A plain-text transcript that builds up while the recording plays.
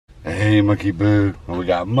Hey MonkeyBoo, well, we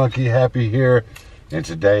got Monkey Happy here, and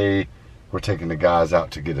today we're taking the guys out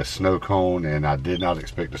to get a snow cone, and I did not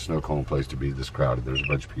expect the snow cone place to be this crowded. There's a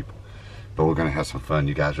bunch of people, but we're gonna have some fun.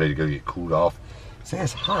 You guys ready to go get cooled off? Say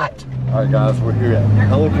it's hot. All right guys, we're here at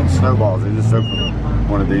Pelican Snowballs. They just opened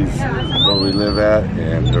one of these where we live at,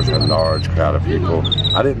 and there's a large crowd of people.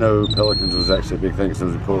 I didn't know Pelicans was actually a big thing, so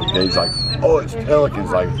we pulled Gabe's like, oh, it's Pelicans.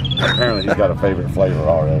 Like, apparently he's got a favorite flavor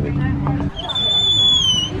already.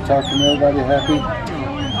 Talking everybody happy?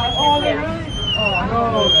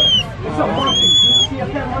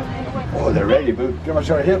 Oh, they're ready, boo. Get my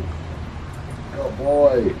shoulder hip. Oh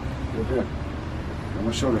boy. Get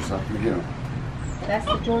my shoulder so I can get them. That's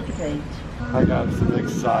the Georgia page. I got some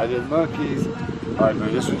excited monkeys. All right,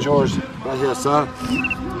 man, this one's yours. Right here, son.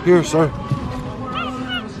 Here, sir.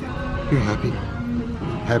 You're happy.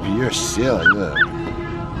 Happy, you're silly, look.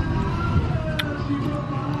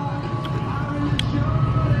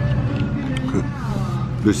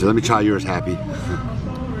 Lucy, let me try yours, Happy.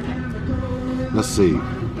 Let's see.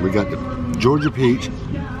 We got the Georgia peach.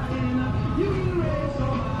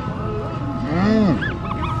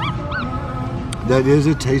 That is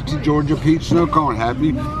a tasty Georgia peach snow cone,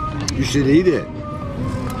 Happy. You should eat it.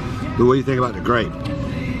 But what do you think about the grape?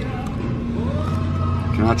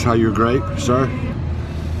 Can I try your grape, sir?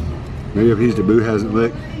 Maybe a piece the boo hasn't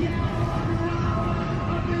licked.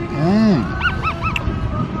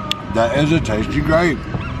 That is a tasty grape.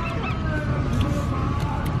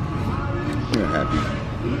 You're Happy.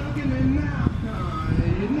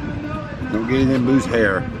 Don't get it in Boo's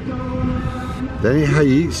hair. That ain't how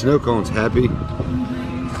you eat snow cones, Happy.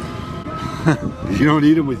 You don't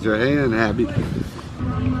eat them with your hand, Happy.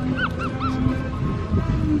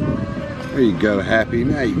 There you go, Happy.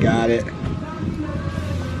 Now you got it.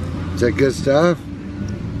 Is that good stuff?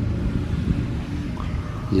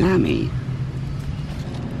 Yummy.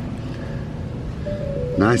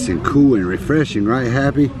 Nice and cool and refreshing, right,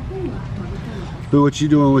 Happy? Boo, what you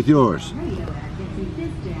doing with yours?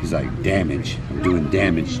 He's like, damage. I'm doing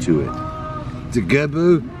damage to it. Is it good,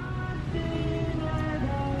 Boo?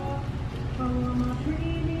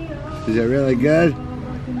 Is it really good?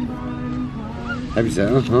 Happy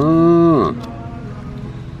said, uh-huh.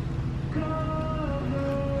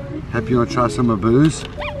 Happy, you want to try some of Boo's?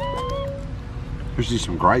 Here's just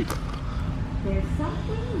some grape. There's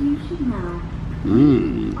something you should know.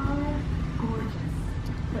 Gorgeous.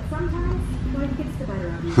 But sometimes life gets the better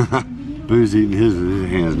of you. Boo's eating his with his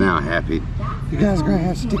hands now, Happy. You guys are gonna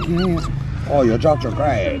have sticky hands. Oh, you dropped your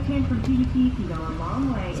grape.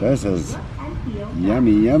 So this is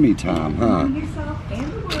yummy, yummy time, huh?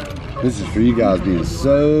 This is for you guys being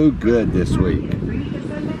so good this week.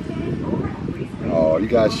 Oh, you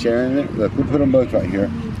guys sharing it? Look, we'll put them both right here.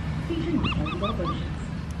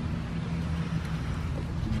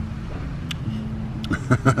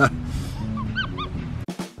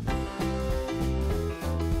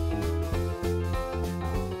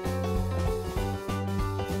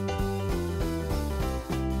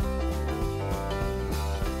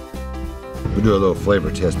 We'll do a little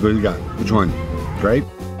flavor test. But you got which one? Grape?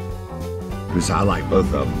 I like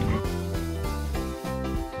both of them.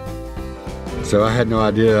 So I had no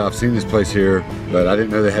idea. I've seen this place here, but I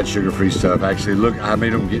didn't know they had sugar-free stuff. Actually, look, I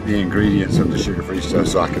made them get the ingredients of the sugar-free stuff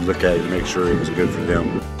so I could look at it and make sure it was good for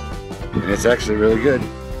them. And it's actually really good.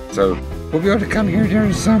 So we'll be able to come here during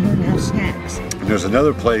the summer and have snacks. And there's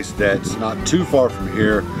another place that's not too far from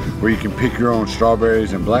here where you can pick your own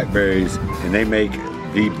strawberries and blackberries, and they make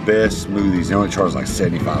the best smoothies. They only charge like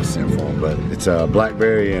 75 cents for them, but it's a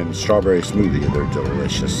blackberry and strawberry smoothie. They're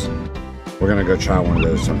delicious. We're gonna go try one of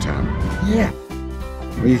those sometime. Yeah.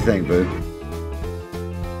 What do you think, Boo?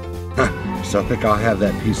 So I think I'll have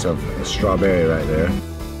that piece of strawberry right there.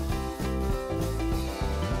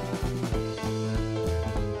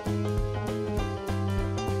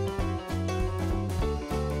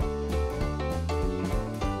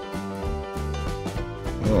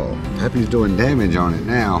 Oh, Happy's doing damage on it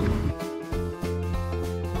now.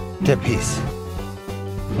 That piece.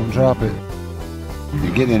 Don't drop it.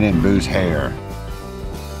 You're getting it in Boo's hair.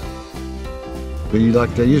 But you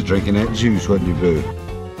like that? You was drinking that juice, wasn't you, Boo?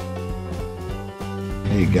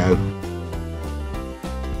 There you go.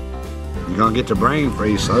 You're gonna get the brain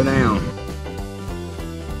freeze. Slow down.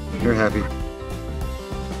 You're Happy.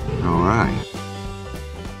 All right.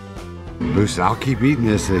 Boo said, I'll keep eating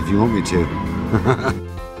this if you want me to.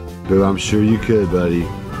 Boo, I'm sure you could, buddy.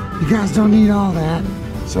 You guys don't need all that.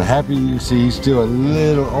 So Happy, you see, he's still a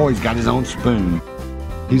little, oh, he's got his own spoon.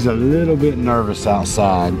 He's a little bit nervous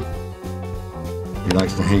outside. He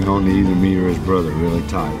likes to hang on to either me or his brother really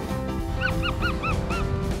tight.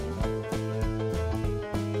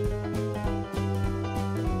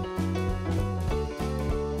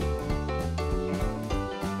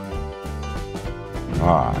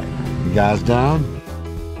 Alright, you guys down?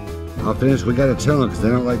 I'll finish. We gotta tell them because they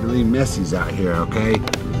don't like to leave messies out here, okay?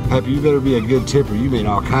 Happy, you better be a good tipper. You made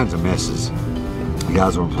all kinds of messes. You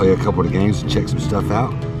guys wanna play a couple of games and check some stuff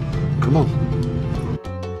out? Come on.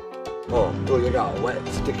 Oh, look, they got wet,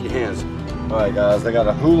 sticky hands. Alright guys, they got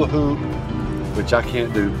a hula hoop, which I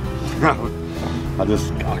can't do. I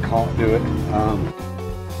can't do it.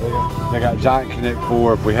 They got Giant Connect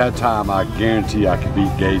 4. If we had time, I guarantee I could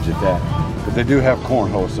beat Gage at that. But they do have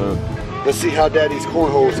cornhole, so let's see how Daddy's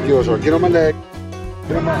cornhole skills are. Get on my leg.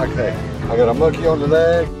 Get on my, okay. I got a monkey on the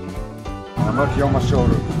leg and a monkey on my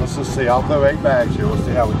shoulder. Let's just see. I'll throw 8 bags here. We'll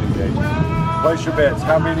see how we do, Gage. Place your bets.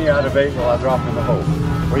 How many out of 8 will I drop in the hole?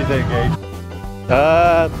 What do you think, Gage?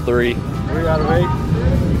 3. 3 out of 8?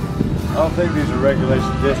 I don't think these are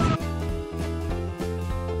regulation distance.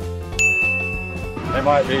 They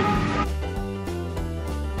might be.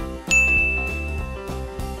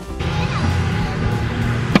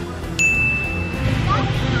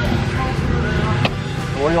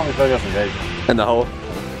 Where do you want me to throw this one, Gage? In the hole.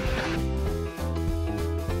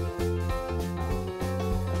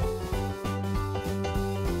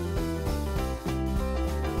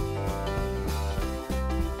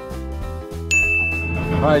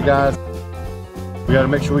 Alright guys, we gotta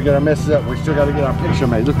make sure we get our messes up. We still gotta get our picture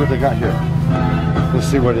made. Look what they got here. Let's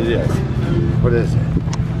see what it is. What is it?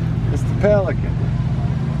 It's the pelican.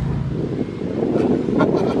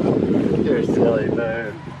 You're silly,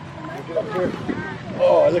 Boo. Get up here.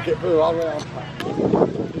 Oh, look at Boo all around.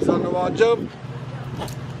 He's on the wall jump.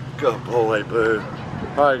 Good boy, Boo.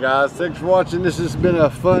 Alright guys, thanks for watching. This has been a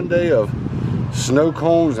fun day of snow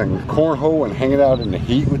cones and cornhole and hanging out in the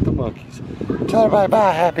heat with the monkeys. Tell everybody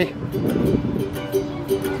bye, Happy.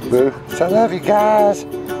 Boo, so I love you guys.